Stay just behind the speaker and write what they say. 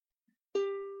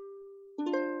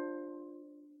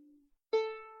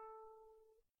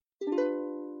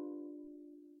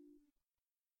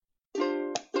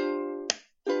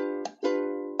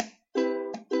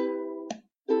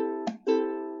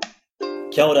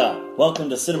Kia ora. Welcome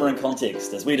to Cinema in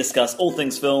Context, as we discuss all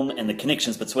things film and the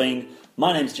connections between.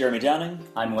 My name's Jeremy Downing.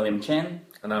 I'm William Chen.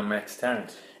 And I'm Max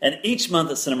Tarrant. And each month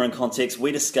at Cinema in Context,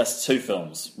 we discuss two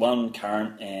films, one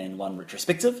current and one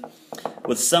retrospective,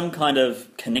 with some kind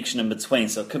of connection in between.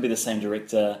 So it could be the same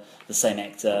director, the same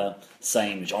actor,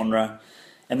 same genre.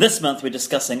 And this month we're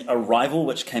discussing Arrival,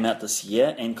 which came out this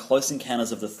year, and Close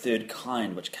Encounters of the Third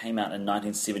Kind, which came out in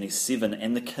 1977.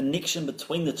 And the connection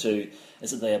between the two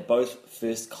is that they are both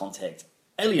first contact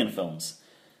alien films.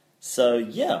 So,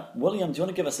 yeah, William, do you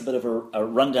want to give us a bit of a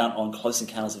rundown on Close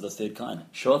Encounters of the Third Kind?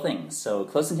 Sure thing. So,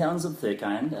 Close Encounters of the Third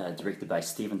Kind, directed by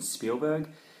Steven Spielberg,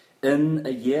 in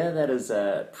a year that is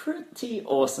pretty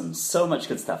awesome. So much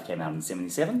good stuff came out in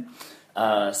 77.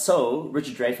 So,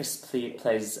 Richard Dreyfuss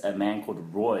plays a man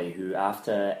called Roy, who,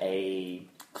 after a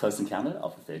close encounter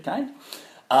of the third kind,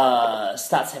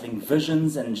 starts having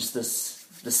visions and just this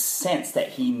sense that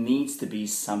he needs to be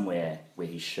somewhere where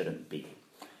he shouldn't be.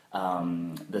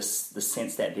 The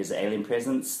sense that there's an alien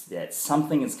presence, that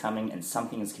something is coming and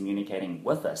something is communicating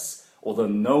with us, although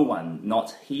no one,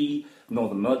 not he, nor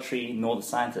the military, nor the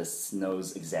scientists,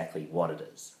 knows exactly what it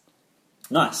is.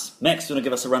 Nice. Max, do you want to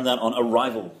give us a rundown on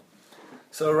Arrival?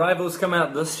 So Arrival's come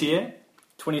out this year,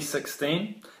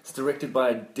 2016. It's directed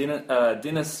by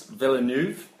Denis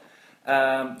Villeneuve.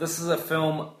 This is a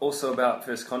film also about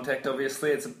first contact,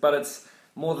 obviously. But it's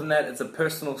more than that. It's a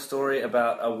personal story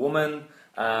about a woman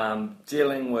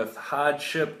dealing with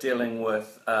hardship, dealing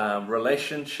with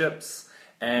relationships,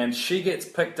 and she gets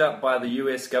picked up by the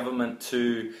US government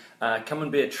to come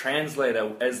and be a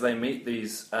translator as they meet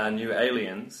these new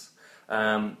aliens.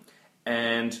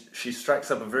 And she strikes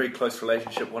up a very close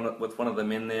relationship with one of the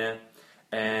men there,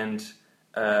 and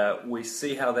we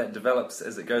see how that develops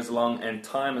as it goes along, and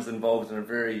time is involved in a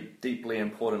very deeply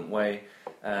important way.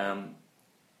 And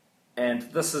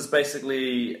this is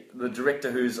basically the director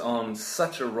who's on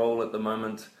such a roll at the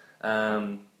moment.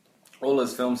 All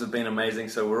his films have been amazing,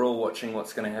 so we're all watching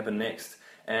what's going to happen next.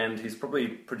 And he's probably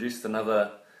produced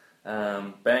another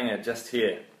banger just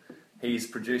here. He's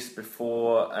produced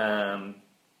before...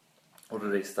 what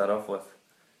did he start off with?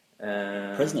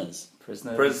 Prisoners.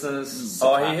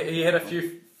 He had a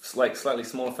few slightly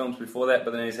smaller films before that,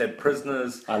 but then he's had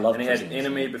Prisoners. I love and he Prisoners. had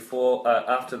Enemy before,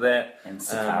 after that. And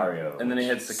Sicario. And then he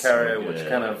had Sicario, So which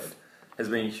kind of has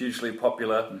been hugely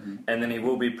popular. Mm-hmm. And then he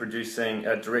will be directing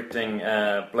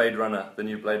Blade Runner, the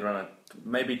new Blade Runner.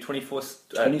 Maybe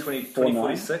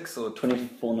 2046 or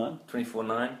 24/9. 24/9.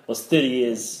 Well, it's 30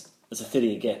 years. It's a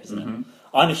 30-year gap, isn't it?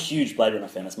 I'm a huge Blade Runner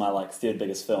fan. It's my third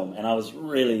biggest film, and I was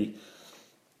really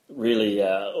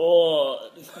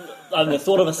the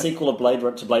thought of a sequel to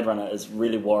Blade Runner is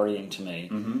really worrying to me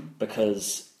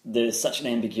because there's such an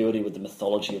ambiguity with the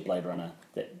mythology of Blade Runner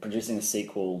that producing a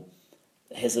sequel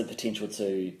has the potential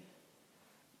to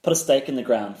put a stake in the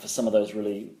ground for some of those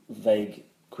really vague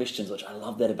questions, which I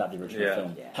love that about the original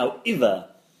film. Yeah. However,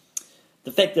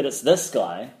 the fact that it's this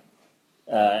guy.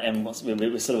 And we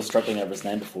were sort of struggling over his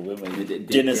name before, weren't we?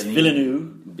 Denis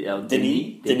Villeneuve.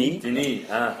 Denis.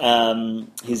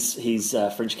 He's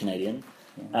French Canadian.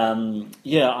 I'm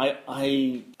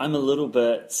a little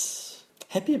bit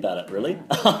happy about it, really.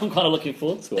 I'm kind of looking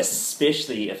forward to it.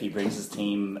 Especially if he brings his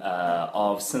team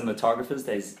of cinematographers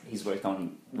that he's worked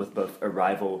on with both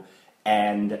Arrival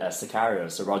and Sicario.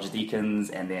 So Roger Deakins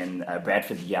and then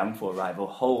Bradford Young for Arrival.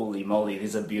 Holy moly,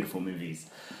 these are beautiful movies.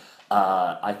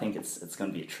 I think it's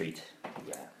going to be a treat.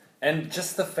 Yeah, and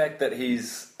just the fact that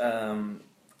he's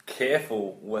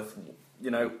careful with,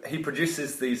 he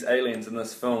produces these aliens in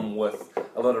this film with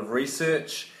a lot of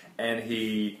research, and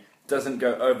he doesn't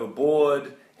go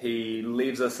overboard. He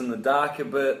leaves us in the dark a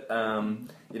bit.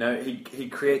 He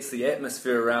creates the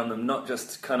atmosphere around them, not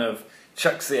just kind of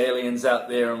chucks the aliens out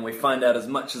there and we find out as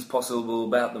much as possible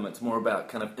about them. It's more about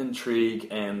kind of intrigue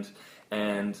and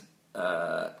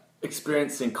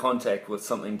experiencing contact with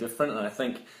something different, and I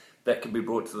think that could be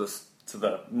brought to the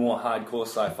more hardcore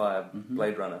sci-fi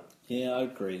Blade Runner. Yeah, I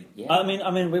agree. Yeah. I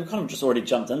mean, we've kind of just already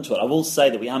jumped into it. I will say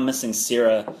that we are missing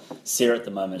Sarah at the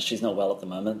moment. She's not well at the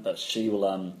moment, but she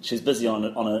will. She's busy on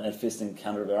a first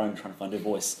encounter of her own, trying to find her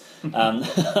voice.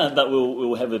 But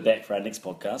we'll have her back for our next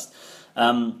podcast.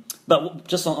 But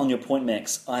just on your point,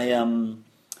 Max, I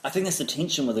think that's the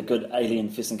tension with a good alien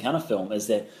first encounter film is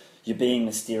that you're being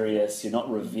mysterious, you're not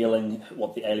revealing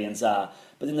what the aliens are.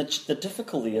 But then the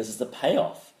difficulty is the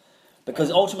payoff. Because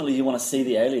ultimately you want to see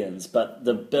the aliens, but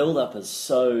the build-up is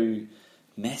so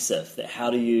massive that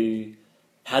how do you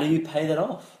pay that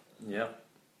off? Yeah.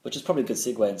 Which is probably a good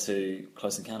segue into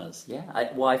Close Encounters. Yeah,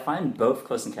 I find both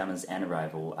Close Encounters and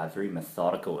Arrival are very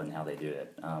methodical in how they do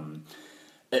it.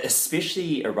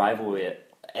 Especially Arrival, where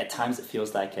at times it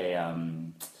feels like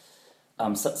some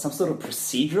sort of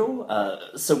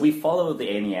procedural. So we follow the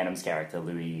Amy Adams character,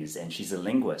 Louise, and she's a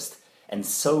linguist. And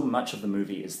so much of the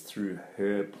movie is through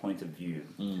her point of view.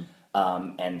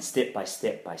 And step by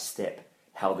step by step,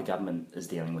 how the government is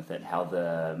dealing with it, how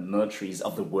the militaries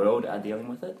of the world are dealing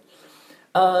with it.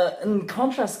 In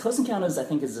contrast, Close Encounters, I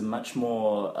think, is a much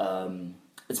more...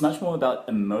 it's much more about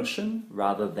emotion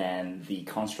rather than the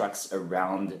constructs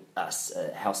around us,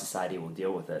 how society will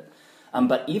deal with it.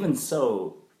 But even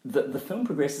so, the film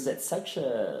progresses at such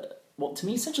a... Well, to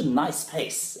me, such a nice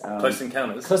pace. Close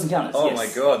Encounters? Close Encounters, Oh yes. my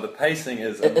god, the pacing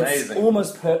is amazing. It's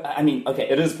almost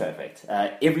it is perfect.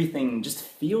 Everything just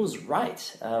feels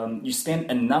right. You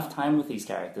spend enough time with these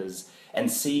characters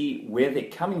and see where they're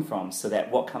coming from so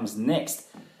that what comes next,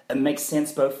 it makes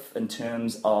sense both in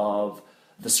terms of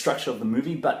the structure of the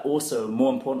movie, but also,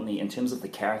 more importantly, in terms of the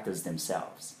characters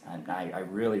themselves. And I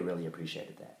really, really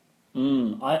appreciated that.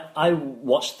 I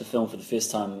watched the film for the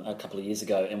first time a couple of years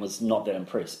ago and was not that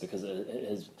impressed because it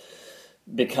has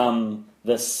become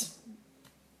this...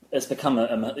 It's become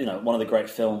one of the great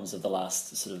films of the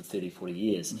last sort of 30, 40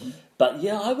 years. But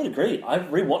yeah, I would agree.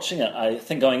 Rewatching it, I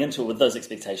think going into it with those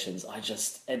expectations, I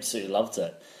just absolutely loved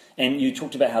it. And you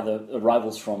talked about how the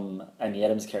arrivals from Amy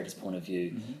Adams' character's point of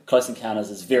view, Close Encounters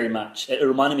is very much... It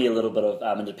reminded me a little bit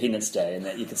of Independence Day, and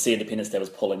that you could see Independence Day was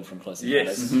pulling from Close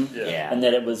Encounters. Yes. Yeah. And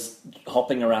that it was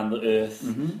hopping around the earth.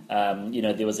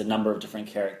 There was a number of different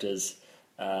characters.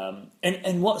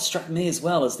 And what struck me as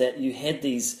well is that you had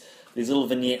these little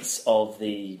vignettes of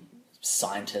the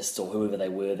scientists or whoever they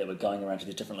were that were going around to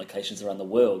these different locations around the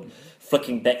world,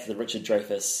 flicking back to the Richard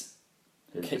Dreyfuss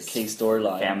key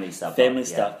storyline. Family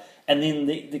stuff. And then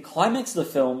the climax of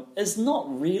the film is not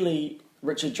really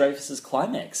Richard Dreyfuss's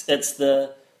climax. It's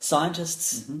the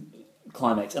scientists'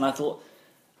 climax. And I thought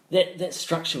that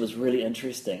structure was really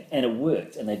interesting, and it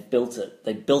worked, and they built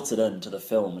it into the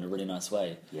film in a really nice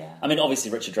way. Yeah. I mean,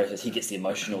 obviously Richard Dreyfuss, he gets the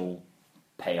emotional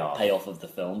payoff of the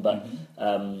film, but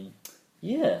it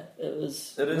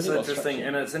was... It is really interesting,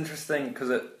 and it's interesting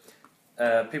because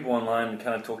people online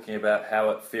kind of talking about how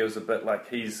it feels a bit like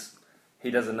he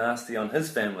does a nasty on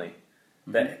his family,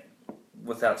 that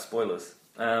without spoilers.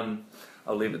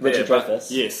 I'll leave it there. Richard Dreyfuss?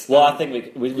 Yes. Well, I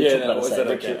think we talked about was the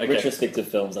that same. okay? Retrospective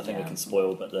films, I think we can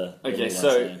spoil, but the... Okay,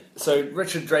 the so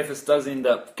Richard Dreyfuss does end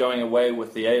up going away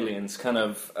with the aliens, kind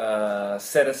of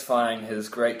satisfying his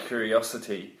great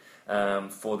curiosity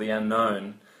for the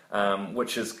unknown,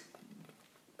 which is...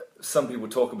 Some people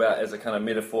talk about as a kind of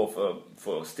metaphor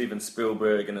for Steven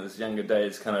Spielberg in his younger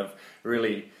days, kind of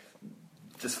really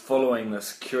just following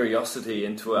this curiosity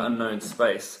into an unknown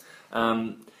space.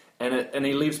 And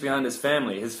he leaves behind his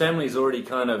family. His family's already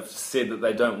kind of said that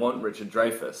they don't want Richard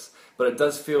Dreyfuss, but it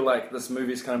does feel like this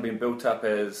movie's kind of been built up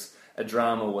as a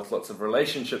drama with lots of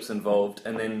relationships involved,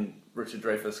 and then Richard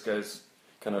Dreyfuss goes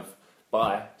kind of...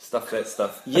 Bye. Stuff that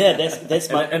stuff. Yeah, that's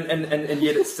my... and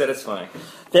yet it's satisfying.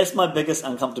 That's my biggest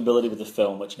uncomfortability with the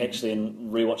film, which actually,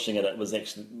 in rewatching it, it was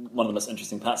actually one of the most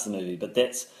interesting parts of the movie. But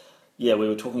that's... Yeah, we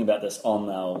were talking about this on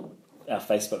our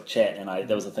Facebook chat, and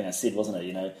that was the thing I said, wasn't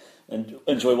it? And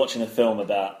enjoy watching a film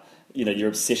about, your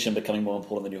obsession becoming more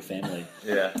important than your family.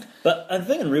 Yeah. But I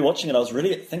think in rewatching it, I was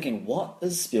really thinking, what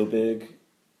is Spielberg...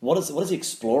 What is he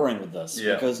exploring with this?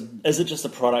 Yeah. Because is it just a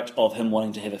product of him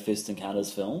wanting to have a First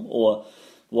Encounters film, or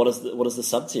what is the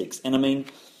subtext? And I mean,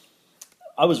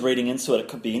 I was reading into it. It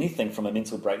could be anything from a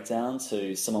mental breakdown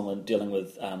to someone dealing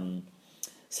with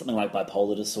something like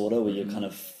bipolar disorder, where you're kind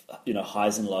of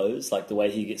highs and lows, like the way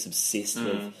he gets obsessed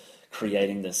with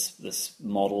creating this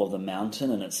model of the mountain,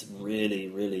 and it's really,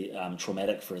 really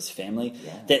traumatic for his family.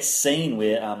 Yeah. That scene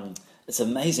where. It's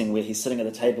amazing where he's sitting at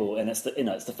the table, and it's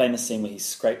the famous scene where he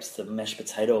scrapes the mashed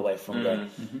potato away from to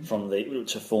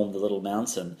form the little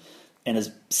mountain, and his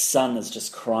son is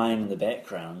just crying in the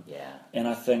background. Yeah. And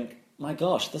I think, my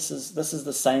gosh, this is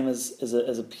the same as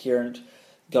a parent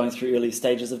going through early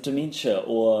stages of dementia,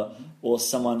 or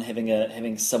someone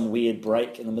having some weird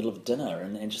break in the middle of dinner,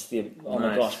 and just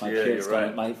my gosh,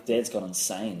 my dad's gone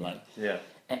insane. Like, yeah.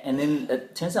 And then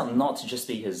it turns out not to just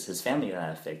be his family that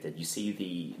are affected. You see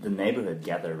the neighborhood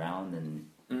gather around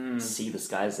and see this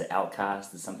guy as an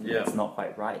outcast, as something that's not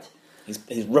quite right.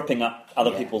 He's ripping up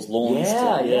other people's lawns.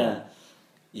 Yeah.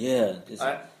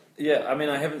 I mean,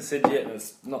 I haven't said yet, and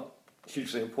it's not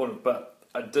hugely important, but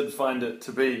I did find it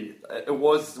to be... It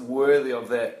was worthy of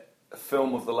that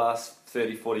film of the last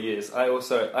 30, 40 years. I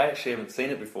actually haven't seen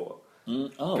it before.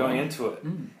 Going into it,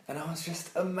 and I was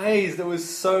just amazed. It was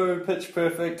so pitch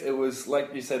perfect. It was,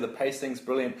 like you say, the pacing's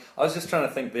brilliant. I was just trying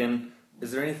to think then,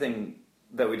 is there anything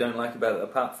that we don't like about it,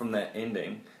 apart from that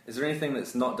ending? Is there anything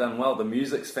that's not done well? The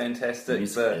music's fantastic. The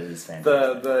music is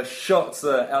fantastic. The shots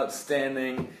are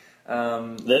outstanding.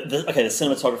 The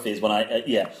cinematography is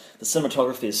the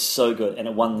cinematography is so good, and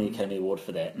it won the Academy Award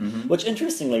for that. Mm-hmm. Which,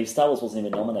 interestingly, Star Wars wasn't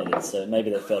even nominated, so maybe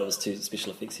they felt it was too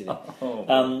special effects heavy.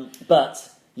 But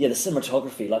yeah, the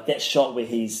cinematography, like that shot where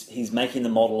he's making the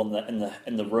model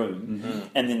in the room,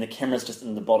 and then the camera's just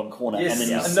in the bottom corner, Yes, and then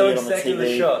you I see know it on exactly the TV.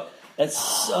 the shot. It's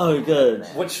so good.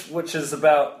 Which is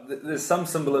about, there's some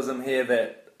symbolism here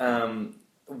that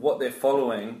what they're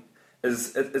following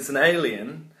is, it's an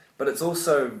alien, but it's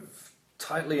also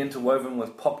tightly interwoven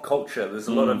with pop culture. There's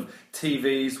a lot of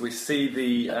TVs. We see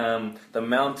the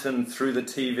mountain through the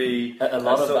TV. A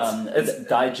lot So of it's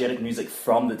diegetic music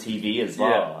from the TV as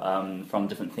well, from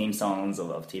different theme songs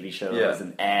of TV shows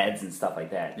and ads and stuff like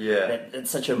that. Yeah.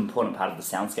 It's such an important part of the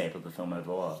soundscape of the film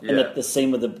overall. And the scene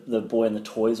with the boy and the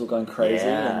toys all going crazy,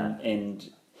 and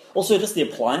also just the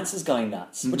appliances going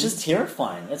nuts, which is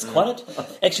terrifying. It's quite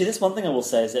actually, that's one thing I will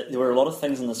say, is that there were a lot of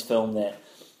things in this film that,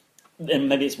 and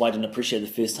maybe it's why I didn't appreciate it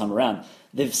the first time around,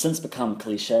 they've since become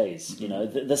cliches. You know,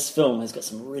 this film has got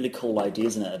some really cool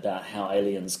ideas in it about how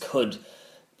aliens could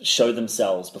show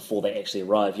themselves before they actually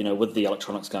arrive, you know, with the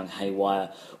electronics going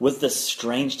haywire, with this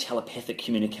strange telepathic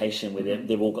communication where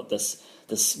they've all got this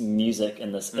music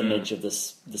and this image of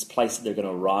this place that they're going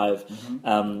to arrive,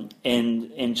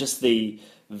 and just the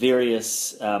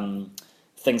various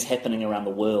things happening around the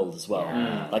world as well.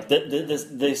 Like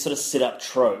they sort of set up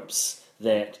tropes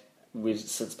that we've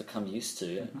since become used to,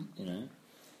 you know.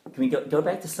 Can we go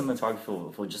back to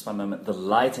cinematography for just one moment? The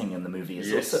lighting in the movie is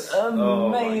Yes.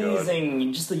 also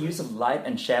amazing. Just the use of light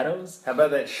and shadows. How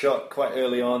about that shot quite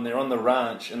early on? They're on the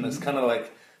ranch, and it's kind of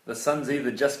like the sun's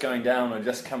either just going down or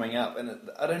just coming up. And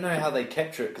I don't know how they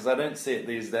capture it, because I don't see it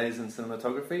these days in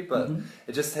cinematography, but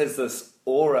it just has this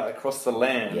aura across the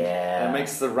land. Yeah. And it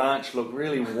makes the ranch look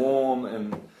really warm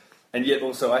and yet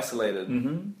also isolated.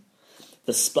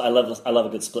 The split, I love a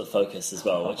good split focus as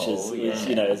well, which is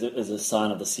you know, is a sign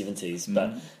of the 70s.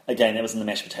 But again, that was in the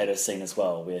mashed potato scene as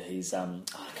well, where he's I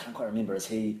can't quite remember.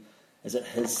 Is it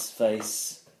his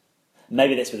face?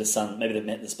 Maybe that's where the sun. Maybe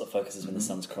the split focus is when the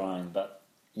sun's crying. But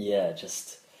yeah,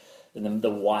 just and then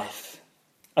the wife.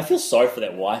 I feel sorry for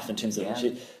that wife in terms of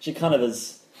she kind of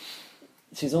is.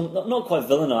 She's not quite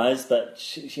villainized, but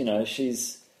she's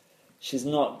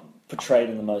not portrayed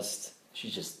in the most. She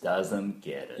just doesn't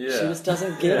get it. Yeah. She just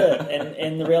doesn't get it,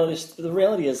 and the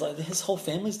reality is like his whole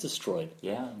family's destroyed.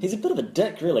 Yeah. He's a bit of a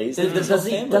dick, really. His whole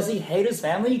family. Does he hate his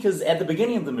family? Because at the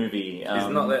beginning of the movie, He's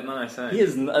not that nice, eh? he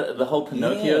is the whole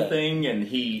Pinocchio Yeah. thing, and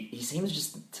he seems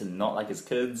just to not like his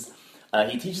kids.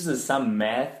 He teaches his son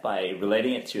math by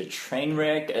relating it to a train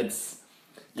wreck. It's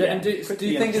And do you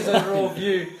think his overall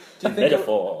view? Do you think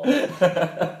Metaphor. Do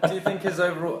you think his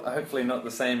overall, hopefully not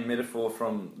the same metaphor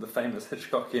from the famous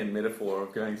Hitchcockian metaphor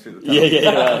of going through the tunnel?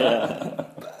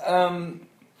 Yeah.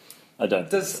 I don't.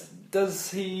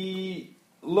 Does he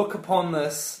look upon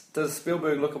this? Does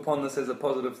Spielberg look upon this as a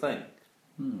positive thing?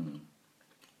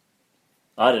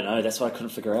 I don't know. That's what I couldn't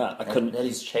figure out. I couldn't. That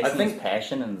he's chasing his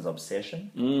passion and his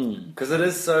obsession. Because it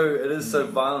is so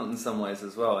violent in some ways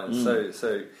as well, and he's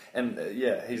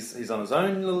on his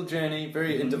own little journey,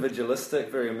 very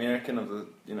individualistic, very American of the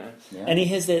Yeah. And he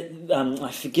has that.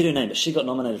 I forget her name, but she got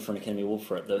nominated for an Academy Award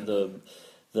for it.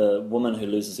 The woman who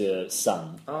loses her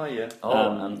son. Oh yeah.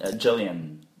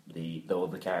 Gillian, the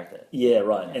character. Yeah,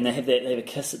 right. And they have a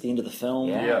kiss at the end of the film.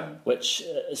 Yeah. Which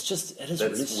it is That's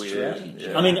really weird, strange.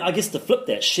 yeah. I mean, I guess to flip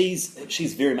that, she's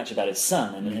very much about his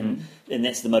son, and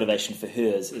that's the motivation for her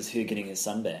is her getting his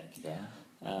son back. Yeah.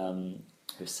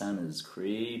 Her son is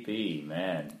creepy,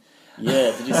 man.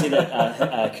 Yeah, did you see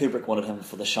that Kubrick wanted him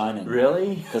for The Shining?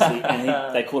 Really? Because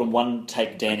they called him One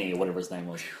Take Danny or whatever his name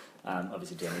was.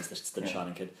 Obviously, Danny's the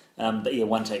Shining kid. But yeah,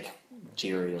 One Take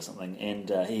Jerry or something, and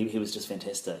he was just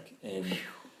fantastic.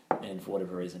 And for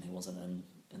whatever reason, he wasn't in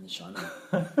The Shining.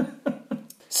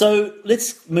 So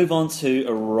let's move on to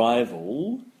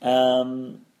Arrival.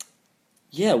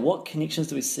 What connections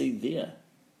do we see there?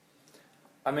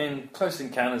 I mean, Close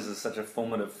Encounters is such a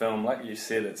formative film. Like you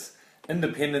said, it's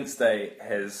Independence Day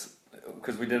has,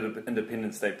 because we did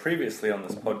Independence Day previously on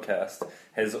this podcast,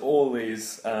 has all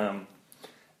these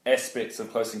aspects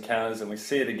of Close Encounters, and we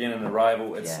see it again in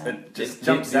Arrival. It just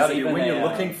jumps out at you. When you're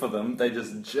looking for them, they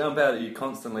just jump out at you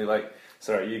constantly. Like,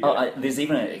 sorry, you go. There's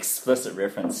even an explicit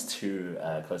reference to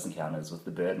Close Encounters with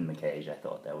the bird in the cage. I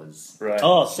thought that was right.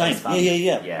 Oh, same. That's fun. Yeah.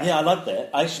 Yeah. Yeah, I like that.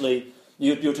 Actually,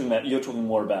 you're talking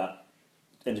more about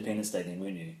Independence Day then,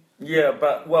 weren't you? Yeah,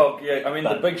 but I mean,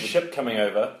 the big ship coming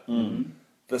over, and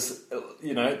this,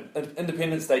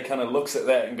 Independence Day kind of looks at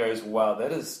that and goes, wow,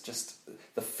 that is just,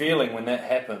 the feeling when that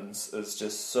happens is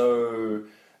just so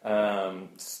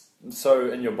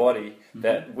in your body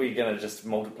that we're going to just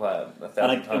multiply it 1,000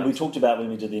 times. And we talked about when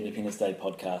we did the Independence Day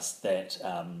podcast that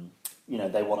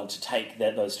they wanted to take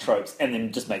those tropes and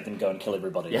then just make them go and kill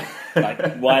everybody. Yeah.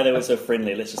 Like, why they were so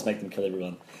friendly, let's just make them kill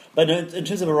everyone. But no, in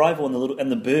terms of Arrival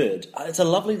and the bird, it's a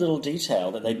lovely little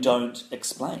detail that they don't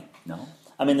explain. No.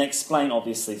 I mean, they explain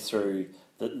obviously through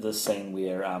the scene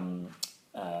where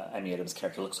Amy Adams'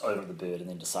 character looks over at the bird and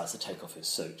then decides to take off her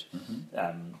suit.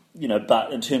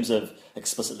 But in terms of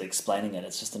explicitly explaining it,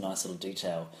 it's just a nice little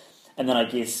detail. And then I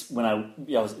guess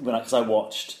because I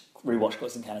rewatched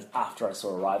Close Encounters after I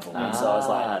saw Arrival, and so I was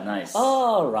like, nice.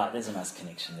 Oh, right, there's a nice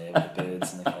connection there with the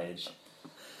birds in the cage.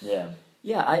 Yeah.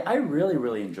 Yeah, I really,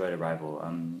 really enjoyed Arrival.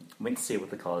 Went to see it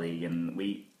with a colleague, and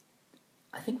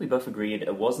I think we both agreed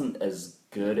it wasn't as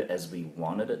good as we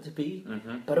wanted it to be,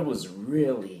 but it was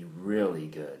really, really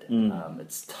good.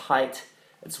 It's tight,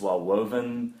 it's well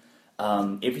woven,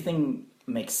 everything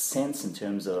makes sense in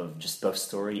terms of just both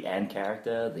story and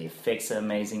character. The effects are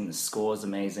amazing, the score's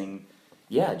amazing.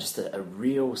 Yeah, just a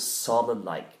real solid,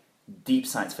 deep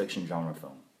science fiction genre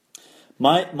film.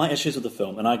 My issues with the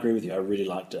film, and I agree with you, I really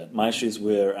liked it. My issues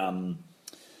were,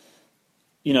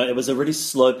 it was a really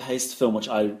slow-paced film, which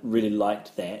I really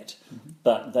liked that,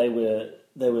 but they were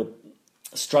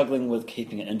struggling with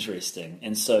keeping it interesting,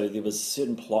 and so there was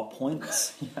certain plot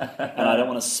points, and I don't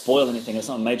want to spoil anything. It's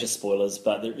not major spoilers,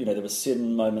 but there were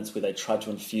certain moments where they tried to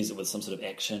infuse it with some sort of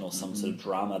action or some sort of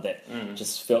drama that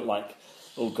just felt like,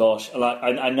 oh gosh,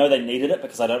 I know they needed it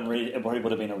because it probably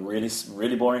would have been a really,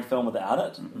 really boring film without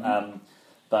it.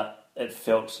 But it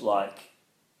felt like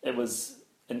it was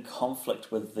in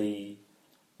conflict with the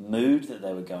mood that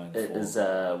they were going for. Is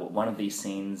one of these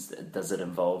scenes, does it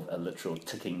involve a literal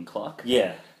ticking clock?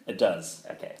 Yeah, it does.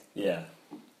 Okay. Yeah.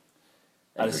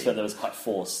 I just felt that was quite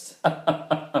forced.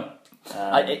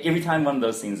 Every time one of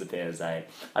those scenes appears, I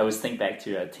always think back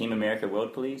to Team America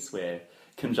World Police, where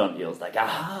Kim Jong-il's like,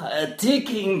 aha, a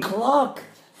ticking clock!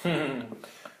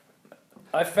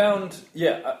 I found,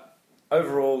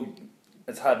 overall,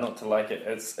 it's hard not to like it.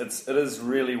 It is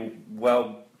really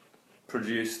well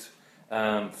produced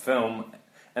film,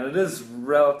 and it is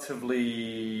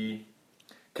relatively,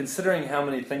 considering how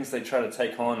many things they try to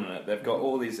take on in it. They've got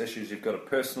all these issues. You've got a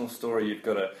personal story, you've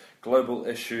got a global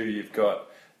issue, you've got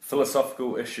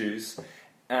philosophical issues,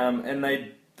 and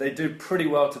they do pretty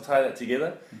well to tie that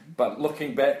together. But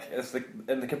looking back,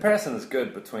 and the comparison is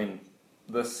good between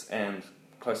this and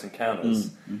Close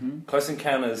Encounters. Close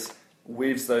Encounters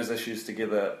weaves those issues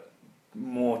together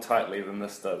more tightly than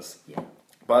this does. Yeah.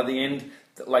 By the end,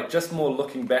 just more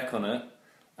looking back on it,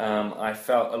 I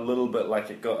felt a little bit like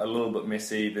it got a little bit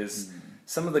messy. There's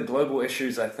some of the global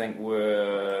issues I think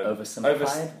were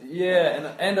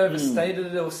oversimplified. And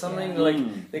overstated or something. Yeah.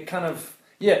 They're kind of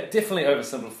definitely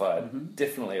oversimplified.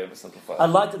 Definitely oversimplified. I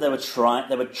liked that they were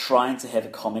trying to have a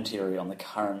commentary on the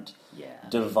current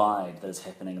divide that is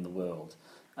happening in the world.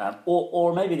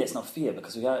 Or maybe that's not fair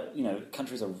because we are,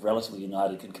 countries are relatively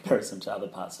united in comparison to other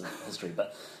parts of history.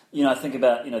 But I think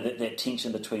about that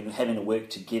tension between having to work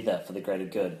together for the greater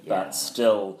good, but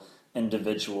still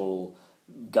individual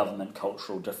government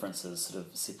cultural differences sort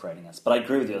of separating us. But I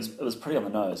agree with you; it was pretty on the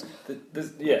nose.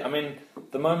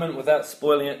 The moment, without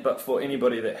spoiling it, but for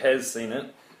anybody that has seen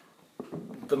it,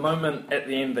 the moment at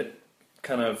the end that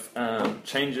kind of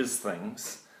changes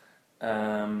things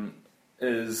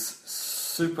is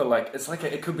super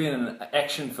it could be an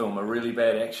action film, a really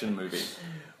bad action movie,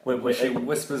 where she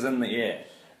whispers in the ear,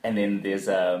 and then there's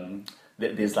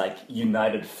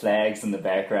united flags in the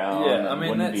background. Yeah,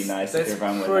 wouldn't it be nice if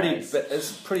everyone were nice?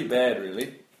 It's pretty bad,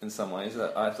 really, in some ways.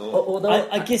 I thought. Although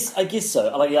I guess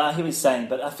so. I hear what you're saying,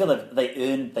 but I feel that they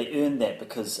earned that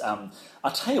because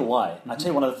I'll tell you why. I'll tell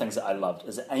you one of the things that I loved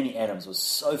is that Amy Adams was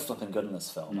so flipping good in this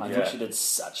film. I thought she did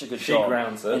such a good job. She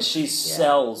grounds it. And she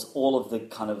sells all of the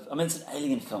kind of... I mean, it's an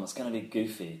alien film. It's going to be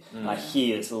goofy. And I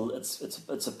hear it's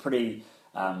a pretty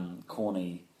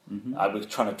corny... I was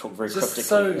trying to talk very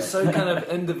cryptically. So kind of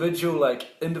individual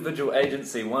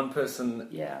agency. One person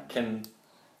can...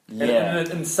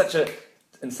 In such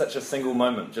a single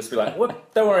moment, just be like,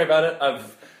 "Whoop! Don't worry about it.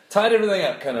 I've tied everything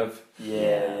up." Kind of.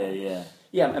 Yeah,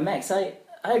 and Max, I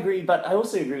agree, but I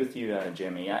also agree with you,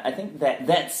 Jeremy. I think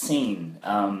that scene,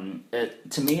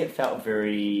 to me, it felt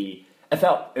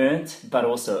earned, but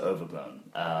also overblown.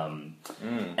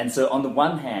 And so, on the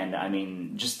one hand, I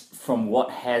mean, just from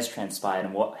what has transpired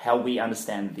and how we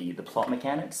understand the plot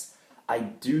mechanics, I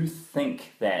do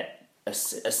think that a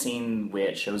scene where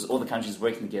it shows all the countries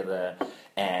working together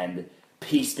and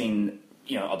peace being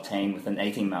obtain within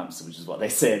 18 months, which is what they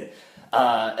said,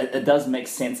 it does make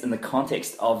sense in the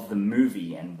context of the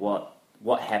movie and what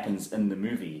happens in the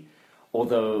movie,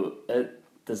 although it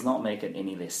does not make it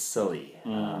any less silly.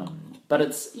 But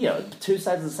it's two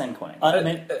sides of the same coin. I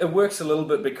mean, it works a little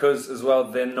bit because as well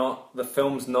the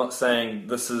film's not saying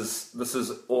this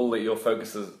is all that your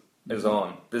focus is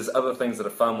on. There's other things that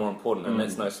are far more important, and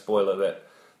that's no spoiler that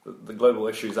the global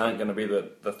issues aren't going to be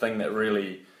the thing that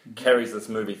really carries this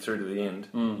movie through to the end.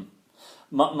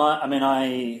 I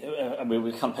mean,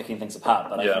 we're kind of picking things apart,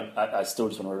 but I still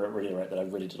just want to reiterate that I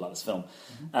really did like this film.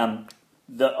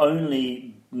 The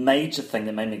only major thing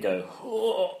that made me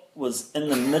go was in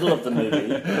the middle of the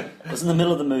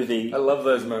movie. I love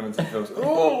those moments in films.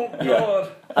 Oh God!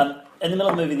 In the middle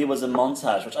of the movie, there was a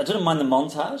montage, which I didn't mind the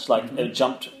montage. Like it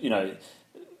jumped, they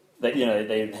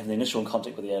have the initial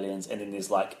contact with the aliens, and then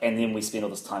and then we spend all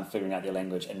this time figuring out their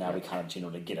language, and now we kind of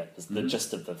generally get it. It's the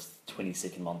gist of the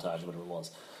 20-second montage, or whatever it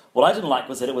was. What I didn't like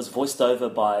was that it was voiced over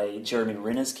by Jeremy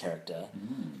Renner's character.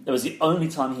 It was the only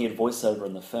time he had voiceover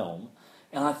in the film,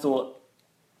 and I thought,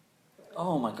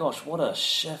 oh my gosh, what a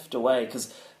shift away!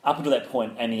 Because up until that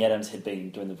point, Amy Adams had been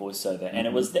doing the voiceover, and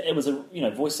it was a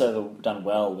voiceover done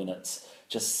well when it's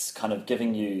just kind of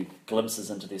giving you glimpses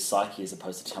into their psyche as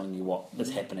opposed to telling you what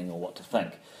is happening or what to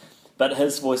think. But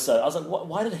his voiceover, I was like,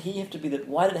 why did he have to be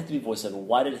why did it have to be voiceover?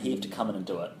 Why did he have to come in and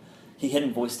do it? He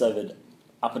hadn't voiced over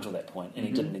up until that point, and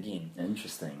he did it again.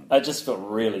 Interesting. It just felt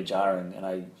really jarring, and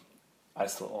I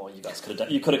just thought, oh, you guys could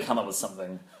have come up with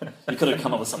something. You could have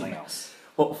come up with something else.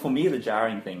 Well, for me, the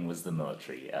jarring thing was the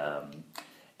military.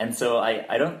 And so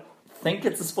I don't think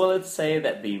it's a spoiler to say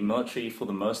that the military, for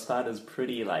the most part, is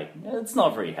pretty, it's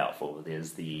not very helpful.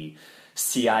 There's the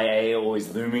CIA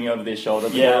always looming over their shoulder.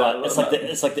 Yeah, it's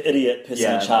like the idiot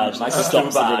person in charge. Like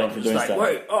stops everyone from doing stuff.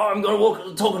 Wait, I'm going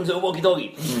to talk into a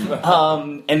walkie-talkie.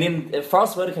 And then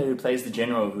Forrest Whitaker, who plays the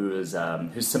general who's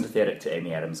sympathetic to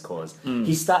Amy Adams' cause,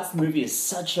 he starts the movie as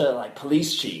such a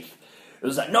police chief. It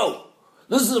was like, no,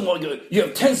 this isn't what you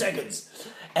have 10 seconds.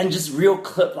 And just real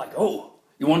clip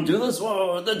you want to do this?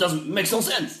 Well, that doesn't make no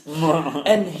sense.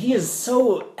 And he is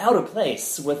so out of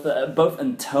place with both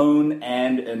in tone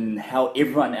and in how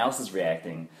everyone else is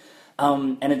reacting.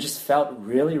 And it just felt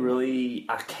really, really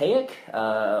archaic,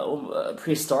 or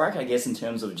prehistoric, I guess, in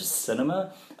terms of just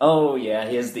cinema. Oh, yeah,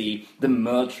 here's the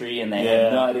military, and they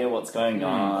have no idea what's going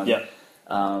on. Yeah.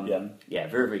 Very,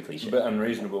 very cliche. A bit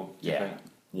unreasonable. Yeah.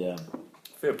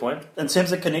 Fair point. In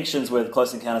terms of connections with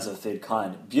Close Encounters of the Third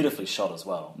Kind, beautifully shot as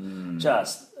well.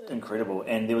 Just incredible.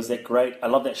 And there was that I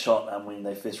love that shot when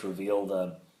they first reveal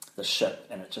the ship,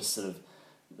 and it just sort of,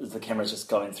 the camera's just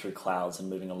going through clouds and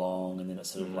moving along, and then it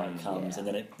sort of comes, and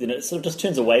then it sort of just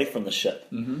turns away from the ship,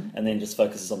 and then just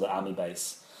focuses on the army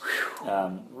base.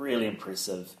 Really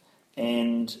impressive.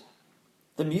 And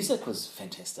the music was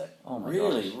fantastic. Oh my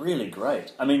gosh. Really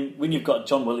great. I mean, when you've got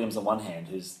John Williams on one hand,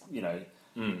 who's,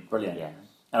 brilliant. Yeah.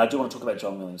 And I do want to talk about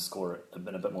John Williams' score in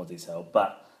a bit more detail.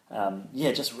 But,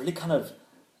 just really kind of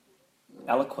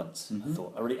eloquent, I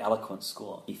thought. A really eloquent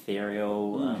score.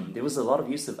 Ethereal. There was a lot of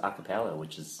use of a cappella,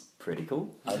 which is pretty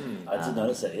cool. I did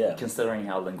notice it, yeah. Considering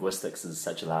how linguistics is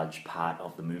such a large part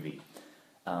of the movie.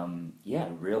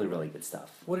 Really, really good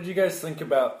stuff. What did you guys think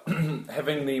about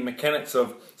having the mechanics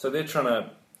of... So they're trying to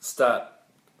start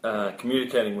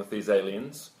communicating with these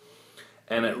aliens...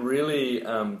 And it really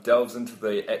delves into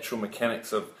the actual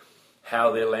mechanics of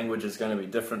how their language is going to be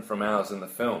different from ours in the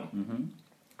film.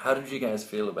 How did you guys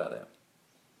feel about that?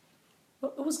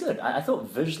 Well, it was good. I thought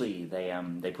visually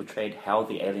they portrayed how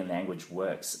the alien language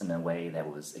works in a way that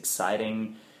was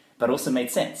exciting, but also made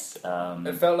sense.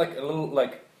 It felt like a little,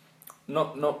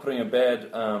 not putting a bad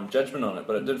judgment on it,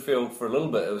 but it did feel for a little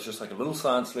bit, it was just like a little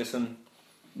science lesson,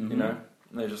 and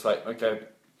they're just like, okay,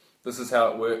 this is how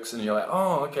it works, and you're like,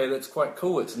 oh, okay, that's quite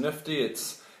cool. It's nifty.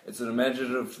 It's an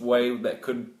imaginative way that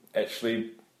could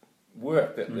actually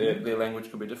work. That their language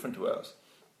could be different to ours,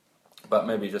 but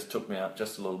maybe it just took me out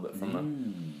just a little bit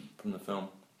from the film.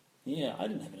 Yeah, I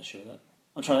didn't have an issue with it.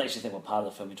 I'm trying to actually think what part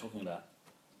of the film you're talking about.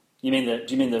 Do you mean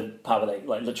the part where they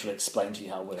literally explain to you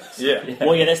how it works? Yeah.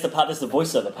 Well, yeah, that's the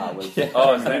voiceover part. With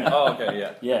okay,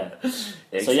 yeah. Yeah.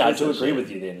 So I do agree with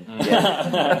you then.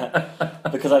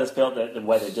 Because I just felt that the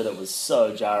way they did it was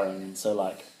so jarring and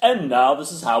so and now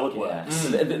this is how it works.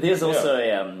 There's also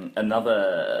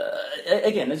another...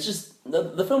 Again, it's just...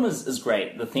 The film is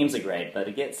great. The themes are great, but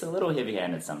it gets a little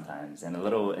heavy-handed sometimes and a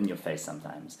little in your face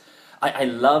sometimes. I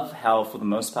love how, for the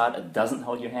most part, it doesn't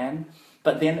hold your hand.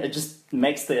 But then it just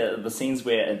makes the scenes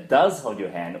where it does hold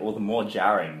your hand all the more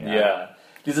jarring.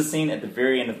 There's a scene at the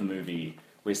very end of the movie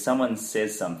where someone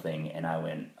says something and I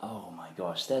went, oh my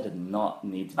gosh, that did not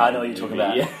need to be I know what you're talking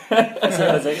about. Yeah.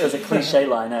 it was a cliche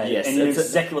line, eh? Yes, and you knew it's a-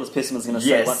 exactly what this person was going to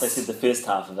Yes. say once they said the first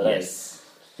half of it, Yes. eh?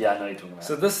 Yeah, I know what you're talking about.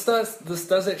 So this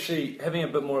does actually, having a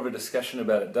bit more of a discussion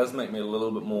about it does make me a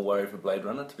little bit more worried for Blade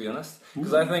Runner, to be honest.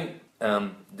 Because I think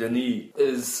Denis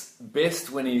is best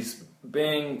when he's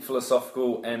being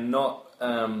philosophical and not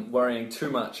worrying too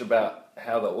much about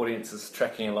how the audience is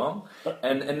tracking along,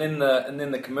 and then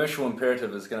the commercial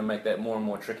imperative is going to make that more and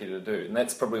more tricky to do, and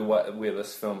that's probably where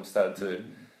this film started to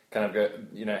kind of go,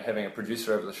 having a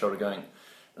producer over the shoulder going,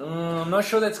 I'm not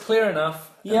sure that's clear enough.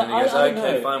 And Yeah, then he goes, I don't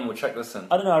okay, know. fine, we'll chuck this in.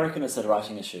 I don't know, I reckon it's a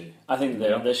writing issue. I think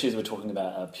Yeah. the issues we're talking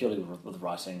about are purely with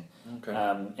writing, Okay.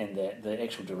 and the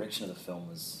actual direction of the film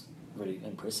was really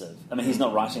impressive. I mean, he's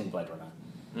not writing Blade Runner.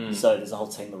 So there's a whole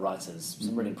team of writers,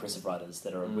 some really impressive writers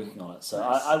that are working on it. So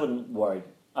Nice. I wouldn't worry.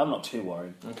 I'm not too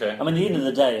worried. Okay. I mean, at the end of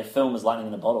the day, a film is lightning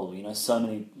in a bottle. So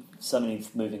many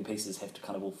moving pieces have to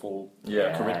kind of all fall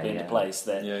Yeah. correctly into Yeah. place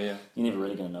that Yeah. you're never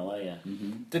really going to know, are you?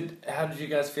 How did you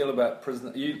guys feel about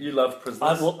Prisoners? You love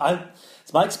Prisoners. So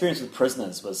my experience with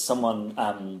Prisoners was someone.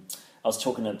 I was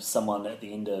talking to someone at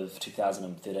the end of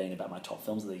 2013 about my top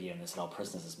films of the year, and they said, "Oh,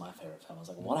 Prisoners is my favourite film." I was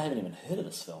like, "What? I haven't even heard of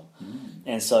this film."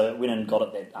 And so I went and got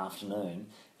it that afternoon,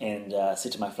 and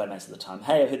said to my flatmates at the time,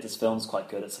 "Hey, I heard this film's quite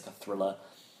good. It's like a thriller."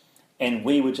 And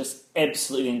we were just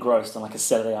absolutely engrossed on like a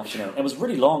Saturday afternoon. It was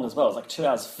really long as well. It was like 2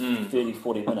 hours, 30,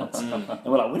 40 minutes. And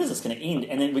we're like, when is this going to end?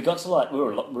 And then we got to like, we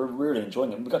were really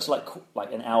enjoying it. We got to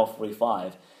like an hour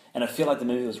 45, and I feel like the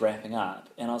movie was wrapping up.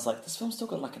 And I was like, this film's still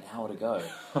got like an hour to go.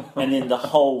 And then the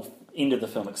whole end of the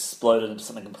film exploded into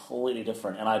something completely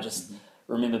different. And I just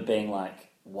remember being like,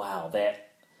 wow,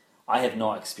 I have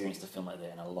not experienced a film like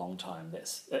that in a long time.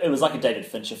 It was like a David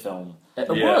Fincher film. It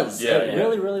was. It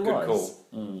really, really Good was.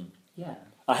 call. Yeah.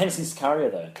 I haven't seen Sicario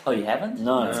though. Oh, you haven't?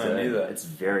 No. It's No, good. neither. It's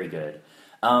very good.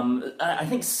 I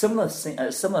think similar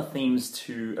themes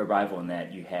to Arrival in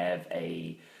that you have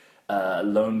a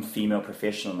lone female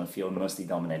professional in the field, mostly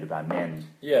dominated by men.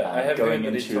 Yeah, I have going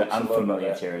heard that he into talks a lot about unfamiliar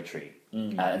that. territory.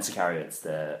 In Sicario, it's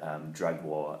the drug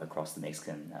war across the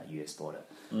Mexican-US border.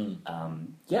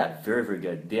 Yeah, very, very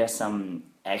good. There are some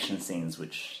action scenes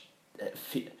which...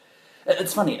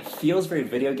 It's funny, it feels very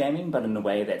video gaming, but in a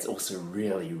way that's also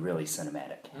really, really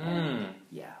cinematic. And,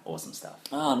 yeah, awesome stuff.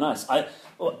 Oh, nice.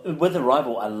 With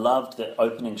Arrival, I loved the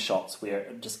opening shots where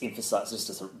it just emphasizes,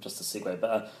 just a segue,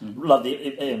 but I love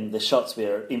the shots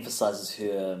where it emphasizes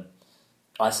her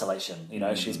isolation.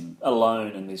 She's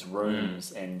alone in these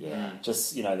rooms, and Yeah.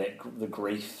 just the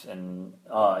grief, and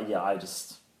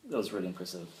it was really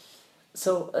impressive.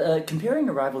 So, comparing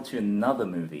Arrival to another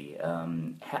movie,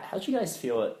 how did you guys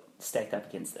feel it stacked up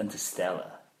against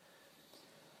Interstellar?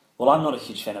 Well, I'm not a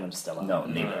huge fan of Interstellar. No,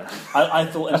 neither. I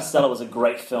thought Interstellar was a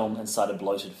great film inside a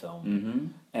bloated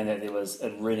film, and that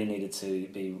it really needed to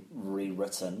be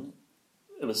rewritten.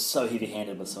 It was so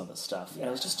heavy-handed with some of the stuff, and it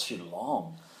was just too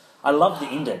long. I loved the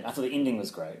ending. I thought the ending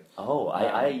was great. Oh,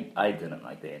 I didn't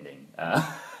like the ending.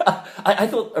 I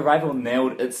thought Arrival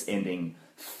nailed its ending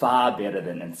far better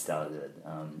than Interstellar did.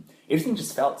 Everything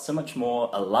just felt so much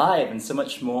more alive and so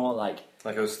much more like...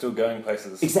 Like it was still going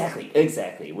places.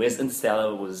 Exactly. Whereas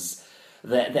Interstellar was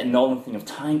that Nolan thing of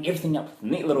tying everything up with a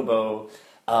neat little bow,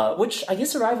 which I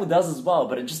guess Arrival does as well,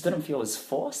 but it just didn't feel as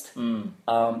forced. And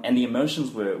the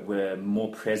emotions were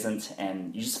more present,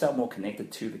 and you just felt more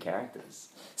connected to the characters.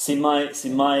 See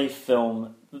my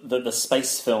film, the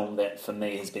space film that for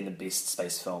me has been the best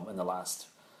space film in the last,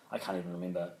 I can't even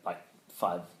remember, like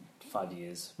 5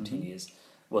 years, 10 years,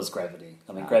 was Gravity.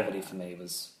 I mean, Gravity for me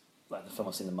was like the film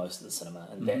I've seen the most at the cinema,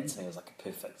 and that to me was like a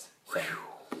perfect film.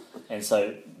 And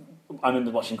so I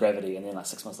remember watching Gravity, and then like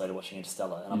 6 months later watching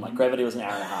Interstellar, and I'm like, Gravity was an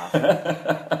hour and a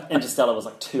half. Interstellar was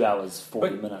like 2 hours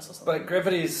 40 minutes or something. But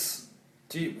Gravity's...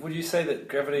 would you say that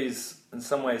Gravity's in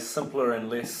some ways simpler and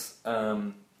less...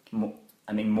 More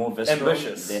visceral.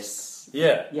 Ambitious. Less...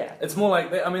 Yeah. Yeah. It's more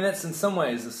like... that's in some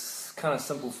ways a kind of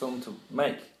simple film to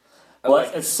make. Well,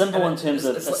 it's simple in terms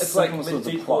of... It's like simple in terms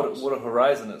of Deepwater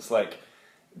Horizon. It's like...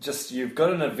 Just, you've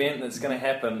got an event that's going to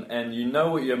happen, and you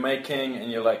know what you're making, and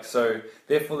you're like, so...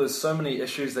 Therefore, there's so many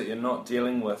issues that you're not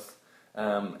dealing with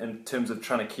in terms of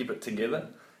trying to keep it together.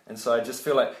 And so I just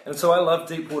feel like... And so I love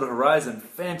Deepwater Horizon.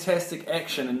 Fantastic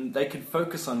action, and they could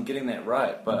focus on getting that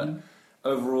right. But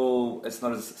overall, it's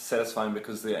not as satisfying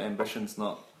because their ambition's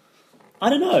not... I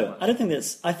don't know. I think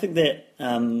that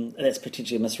that's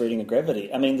potentially a misreading of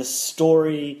Gravity. I mean, the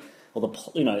story, or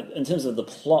in terms of the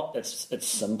plot, it's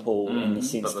simple in the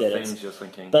sense But the that it's... themes you're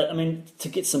thinking... But I mean, to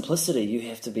get simplicity, you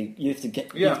have to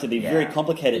be very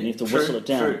complicated, and you have to whistle it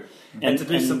down. True. And to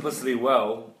do simplicity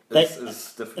well,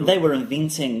 is difficult. And they were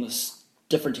inventing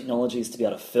different technologies to be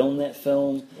able to film that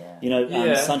film. Yeah. You know,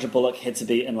 Yeah. Sandra Bullock had to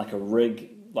be in like a rig,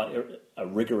 like a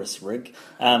rigorous rig,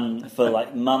 for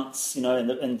like months. You know,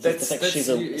 and the fact she's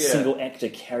a single actor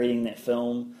carrying that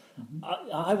film.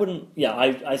 I wouldn't. Yeah,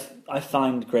 I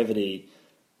find Gravity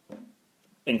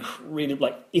incredible,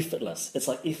 like effortless. It's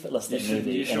like effortless, that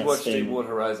movie. You should and watch it's been- Deepwater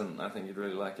Horizon. I think you'd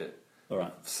really like it. All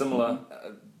right. Similar,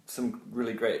 some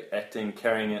really great acting,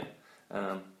 carrying it.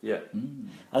 Yeah.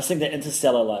 I just think that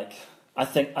Interstellar, like,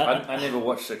 I never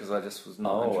watched it because I just was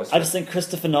not interested. I just think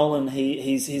Christopher Nolan,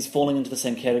 he's falling into the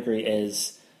same category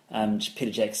as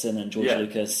Peter Jackson and George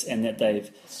Lucas, and that they've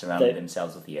surrounded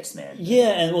themselves with yes man. Yeah,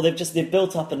 and well, they've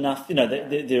built up enough. You know,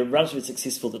 they're relatively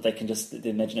successful that they can just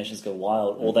their imaginations go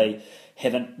wild, or they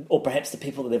haven't, or perhaps the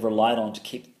people that they've relied on to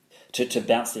keep to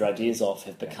bounce their ideas off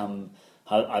have become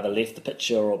either left the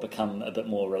picture or become a bit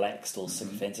more relaxed or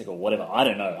sycophantic or whatever. I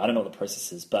don't know. I don't know what the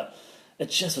process is, but it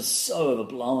just was so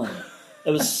overblown.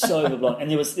 It was so overblown, and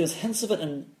there was hints of it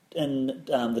in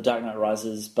The Dark Knight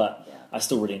Rises, but I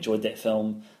still really enjoyed that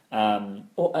film.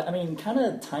 Well, I mean, kind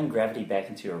of tying Gravity back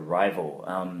into Arrival,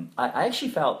 I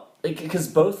actually felt, because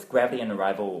both Gravity and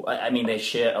Arrival, I mean, they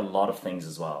share a lot of things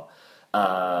as well.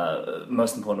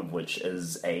 Most important of which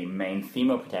is a main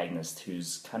female protagonist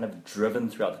who's kind of driven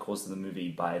throughout the course of the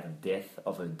movie by the death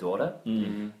of her daughter.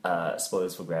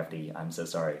 Spoilers for Gravity, I'm so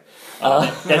sorry.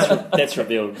 That's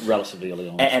revealed relatively early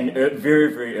on. And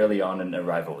very, very early on in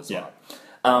Arrival as well.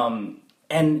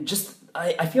 And just...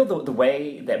 I feel the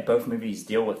way that both movies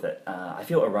deal with it, I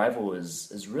feel Arrival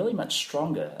is really much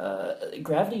stronger.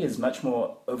 Gravity is much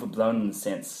more overblown in the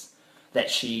sense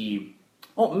that she...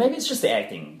 Well, maybe it's just the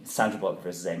acting, Sandra Bullock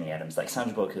versus Amy Adams. Like,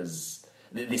 Sandra Bullock is...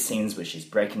 There's scenes where she's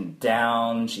breaking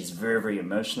down, she's very, very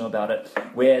emotional about it,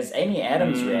 whereas Amy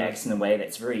Adams reacts in a way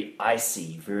that's very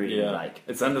icy, very, like...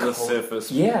 It's under the surface.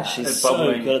 Yeah. She's it's so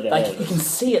bubbling. good at that. Like, you can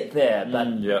see it there,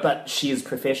 Yeah. but she is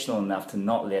professional enough to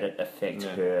not let it affect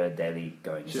her daily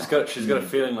goings. She's got a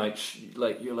feeling like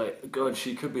you're like, God,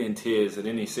 she could be in tears at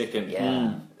any second.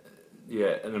 Yeah.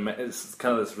 Yeah, and it's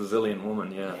kind of this resilient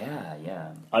woman.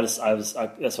 Yeah. That's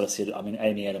what I said. I mean,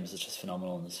 Amy Adams is just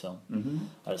phenomenal in this film.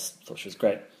 I just thought she was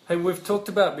great. Hey, we've talked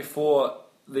about before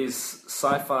these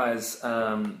sci-fis,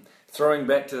 throwing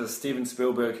back to Steven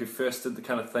Spielberg, who first did the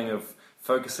kind of thing of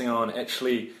focusing on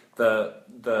actually the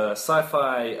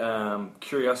sci-fi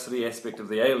curiosity aspect of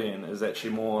the alien is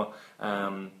actually more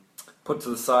put to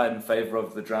the side in favour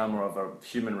of the drama of a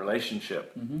human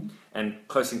relationship. And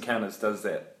Close Encounters does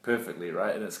that perfectly,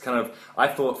 right? And it's kind of, I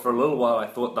thought for a little while,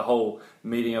 the whole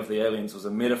meeting of the aliens was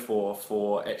a metaphor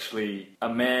for actually a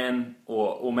man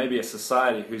or maybe a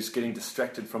society who's getting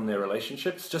distracted from their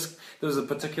relationships. Just, there was a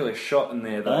particular shot in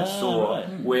there that I saw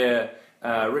where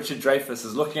Richard Dreyfuss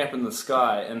is looking up in the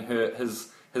sky and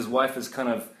his wife is kind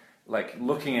of like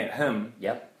looking at him.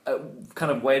 Yep.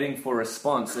 Kind of waiting for a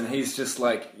response, and he's just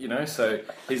like, so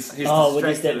he's Well,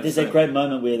 distracted. there's that great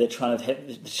moment where they're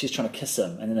she's trying to kiss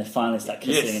him, and then they finally start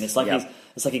kissing, and it's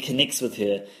like he connects with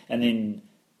her, and then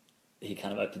he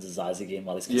kind of opens his eyes again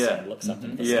while he's kissing and looks up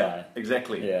into the sky.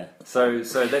 Exactly. Yeah. So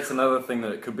that's another thing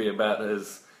that it could be about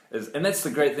is, and that's the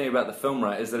great thing about the film,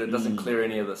 right? Is that it doesn't clear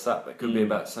any of this up. It could be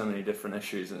about so many different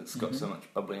issues, and it's got so much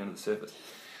bubbling under the surface.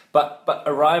 But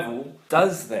Arrival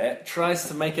does that, tries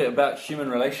to make it about human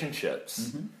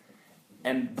relationships,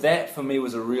 and that for me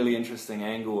was a really interesting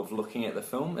angle of looking at the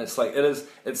film. It's like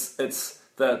it's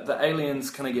the aliens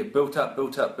kind of get built up,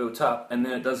 and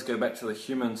then it does go back to the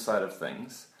human side of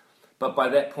things. But by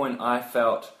that point, I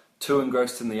felt too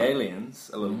engrossed in the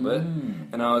aliens a little bit,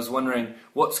 and I was wondering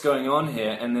what's going on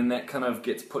here, and then that kind of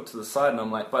gets put to the side, and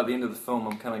I'm like, by the end of the film,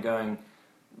 I'm kind of going,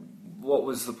 what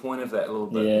was the point of that a little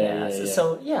bit?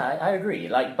 So I agree.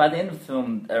 Like, by the end of the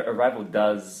film, Arrival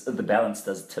the balance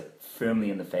does tip firmly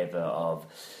in the favour of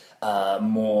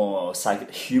more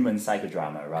human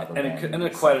psychodrama rather than in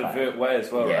a quite overt way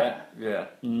as well, right? Yeah.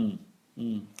 I'm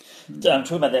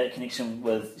talking about that connection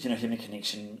with human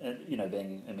connection,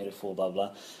 being a metaphor, blah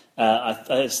blah. I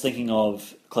was thinking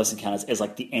of Close Encounters as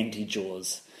like the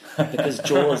anti-Jaws, because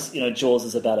Jaws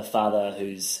is about a father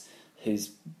who's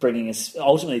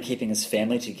ultimately keeping his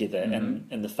family together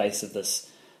in the face of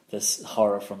this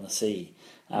horror from the sea.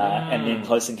 And then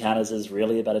Close Encounters is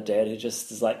really about a dad who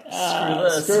just is like,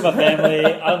 screw my family,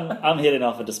 I'm heading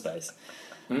off into space.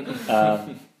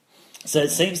 So it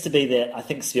seems to be that I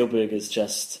think Spielberg is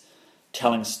just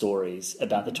telling stories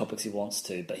about the topics he wants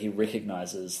to, but he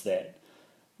recognises that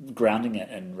grounding it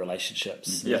in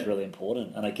relationships is really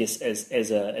important. And I guess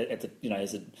as a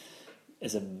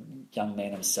young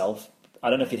man himself, I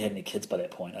don't know if he'd had any kids by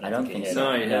that point. I don't think he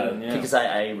so. had. No, he hadn't. Yeah. Because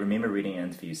I remember reading an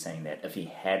interview saying that if he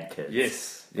had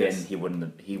kids, then yes. he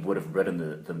would have written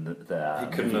the He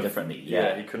couldn't movie have differently.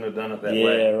 Yeah, he couldn't have done it that Yeah,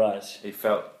 way. right. He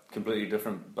felt completely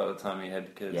different by the time he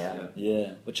had kids. Yeah.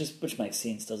 Yeah, which makes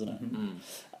sense, doesn't it?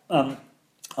 Mm.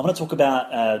 I want to talk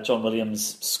about John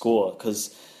Williams' score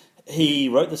because he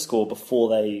wrote the score before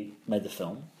they made the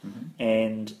film,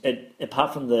 and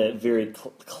apart from the very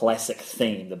classic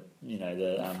theme, the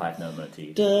 5-note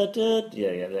motif.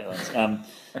 that one.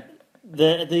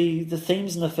 The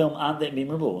themes in the film aren't that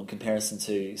memorable in comparison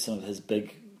to some of his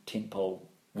big tentpole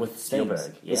With Spielberg,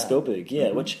 themes. yeah. With Spielberg,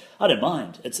 which I don't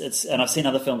mind. It's and I've seen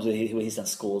other films where he's done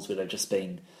scores where they've just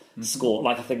been score.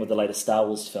 Like I think with the latest Star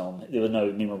Wars film, there were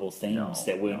no memorable themes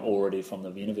that weren't already from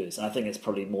the universe, and I think it's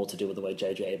probably more to do with the way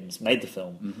J.J. Abrams made the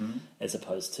film as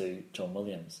opposed to John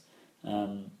Williams.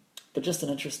 But just an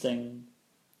interesting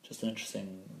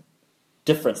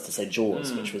difference to say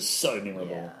Jaws, which was so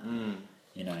memorable.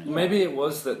 Yeah. Maybe it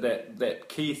was the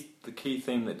key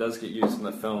theme that does get used in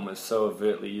the film is so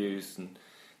overtly used, and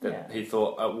that he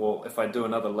thought, well, if I do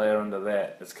another layer under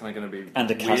that, it's kind of going to be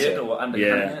Undercut weird it. or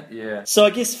undercutting it. Yeah. So I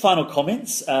guess final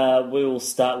comments. We'll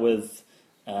start with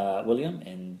William,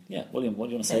 and William, what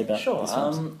do you want to say about Sure. these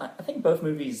films? I think both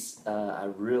movies are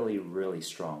really, really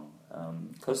strong.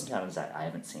 Close Encounters I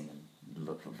haven't seen in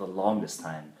the longest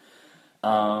time.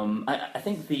 I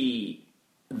think the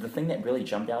thing that really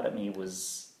jumped out at me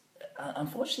was,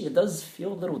 unfortunately, it does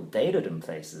feel a little dated in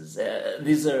places.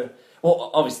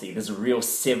 Obviously, there's a real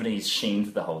 70s sheen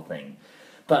to the whole thing.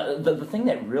 But the thing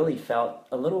that really felt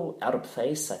a little out of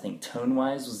place, I think,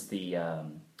 tone-wise, was the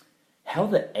how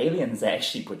the aliens are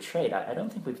actually portrayed. I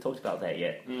don't think we've talked about that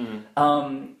yet.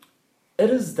 It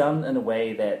is done in a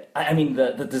way that,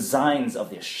 the designs of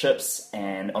their ships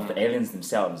and of the aliens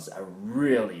themselves are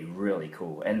really, really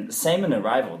cool. And same in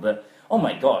Arrival. Oh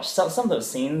my gosh, some of those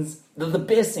scenes, the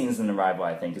best scenes in Arrival,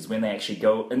 I think, is when they actually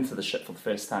go into the ship for the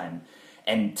first time.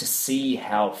 And to see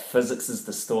how physics is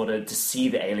distorted, to see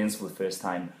the aliens for the first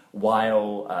time,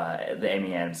 while the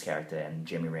Amy Adams character and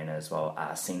Jeremy Renner as well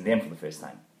are seeing them for the first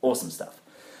time. Awesome stuff.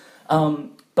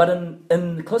 But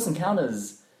in Close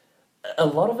Encounters, a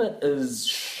lot of it is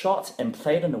shot and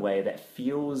played in a way that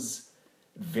feels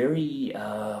very,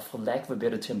 for lack of a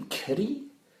better term, kiddie.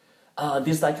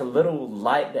 There's like a little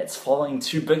light that's following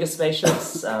two bigger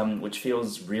spaceships, which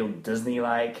feels real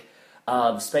Disney-like.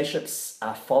 The spaceships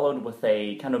are followed with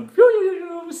a kind of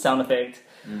sound effect.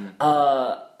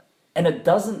 And it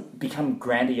doesn't become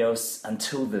grandiose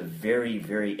until the very,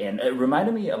 very end. It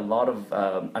reminded me a lot of,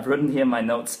 I've written here in my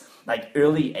notes, like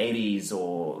early 80s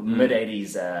or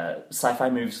mid-80s sci-fi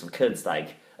movies for kids,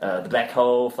 like The Black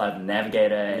Hole, Flight of the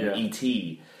Navigator, and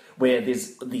E.T., where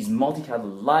there's these multicolored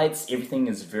lights, everything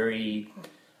is very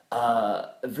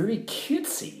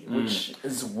cutesy, which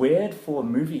is weird for a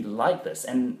movie like this.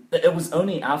 And it was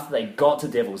only after they got to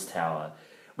Devil's Tower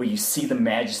where you see the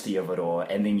majesty of it all,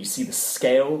 and then you see the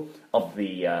scale of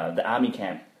the army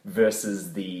camp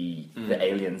versus the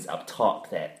aliens up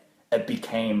top, that it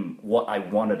became what I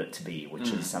wanted it to be, which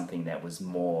is something that was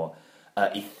more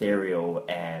ethereal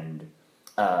and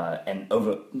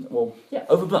overblown.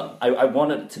 I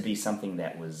wanted it to be something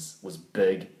that was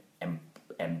big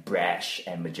and brash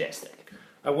and majestic.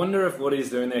 I wonder if what he's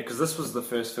doing there, because this was the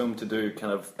first film to do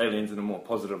kind of aliens in a more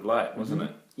positive light, wasn't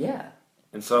it? Yeah.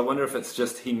 And so I wonder if it's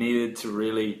just he needed to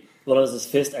really... Well, it was his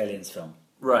first Aliens film.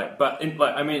 Right, but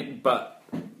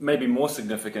maybe more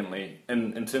significantly,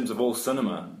 in terms of all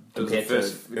cinema, Compared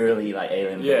to early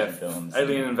alien invasion films.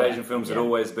 Alien invasion films had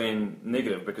always been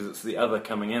negative because it's the other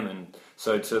coming in, and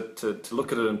so to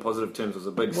look at it in positive terms was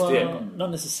a big step.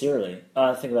 Not necessarily.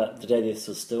 I think about The Day the Earth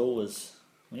Stood Still was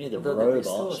when you had the robot. They're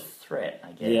still a threat,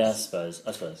 I guess. Yeah, I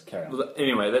suppose. Carry on. Well,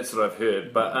 anyway, that's what I've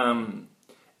heard. But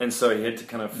and so he had to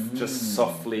kind of just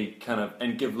softly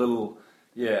and give a little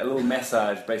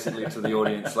massage basically to the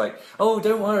audience, like, oh,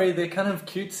 don't worry, they're kind of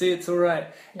cutesy, it's all right.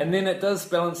 Yeah. And then it does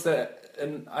balance that,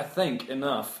 and I think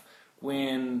enough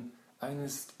when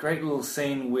there's a great little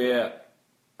scene where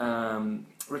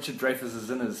Richard Dreyfuss is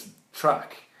in his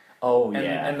truck. Oh,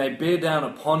 and they bear down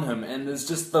upon him, and there's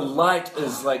just the light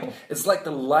is like it's like the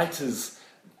light is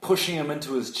pushing him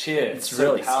into his chair. It's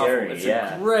so really powerful. Scary. It's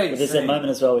a great. But there's scene. that moment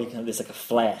as well where there's like a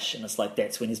flash, and it's like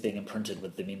that's when he's being imprinted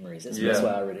with the memories. That's why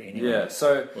I read it anyway. Yeah.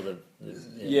 So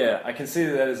yeah, I can see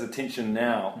that as a tension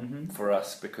now for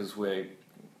us because we're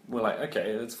like, okay,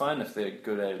 it's fine if they're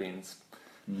good aliens.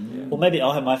 Yeah. Well, maybe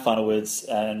I'll have my final words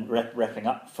and wrapping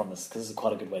up from this because this is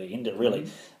quite a good way to end it.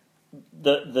 Really,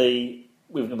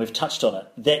 We've touched on it.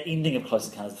 That ending of Close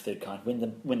Encounters of the Third Kind,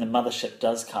 when the mothership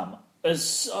does come is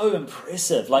so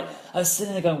impressive. Like, I was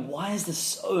sitting there going, why is this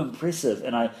so impressive?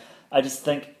 And I just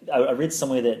think, I read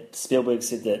somewhere that Spielberg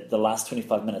said that editing the last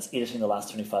 25 minutes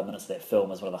of that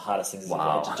film is one of the hardest things he's ever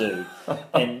had to do.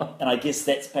 And I guess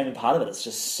that's maybe part of it. It's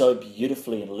just so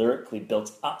beautifully and lyrically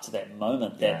built up to that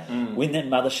moment that when that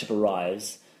mothership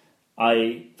arrives,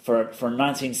 for a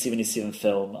 1977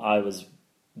 film, I was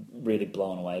really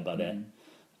blown away by that.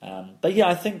 But yeah,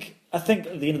 I think at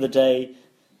the end of the day,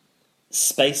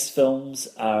 space films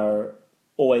are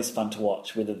always fun to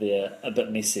watch, whether they're a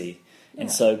bit messy. And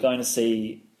so going to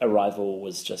see Arrival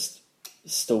was just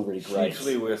still really great.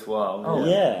 Hugely worthwhile. Oh,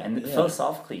 yeah. And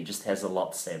philosophically, it just has a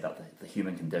lot to say about the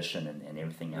human condition and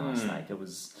everything else. Like, it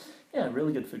was,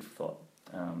 really good food for thought.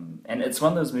 And it's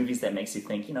one of those movies that makes you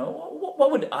think,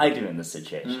 what would I do in this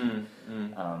situation?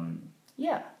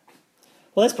 Yeah.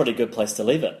 Well, that's probably a good place to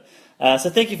leave it. So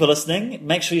thank you for listening.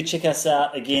 Make sure you check us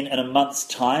out again in a month's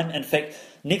time. In fact,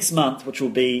 next month, which will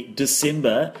be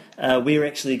December, we're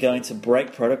actually going to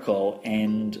break protocol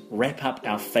and wrap up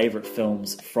our favourite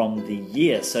films from the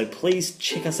year. So please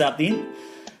check us out then.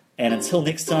 And until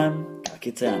next time, ka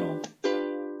kite anō.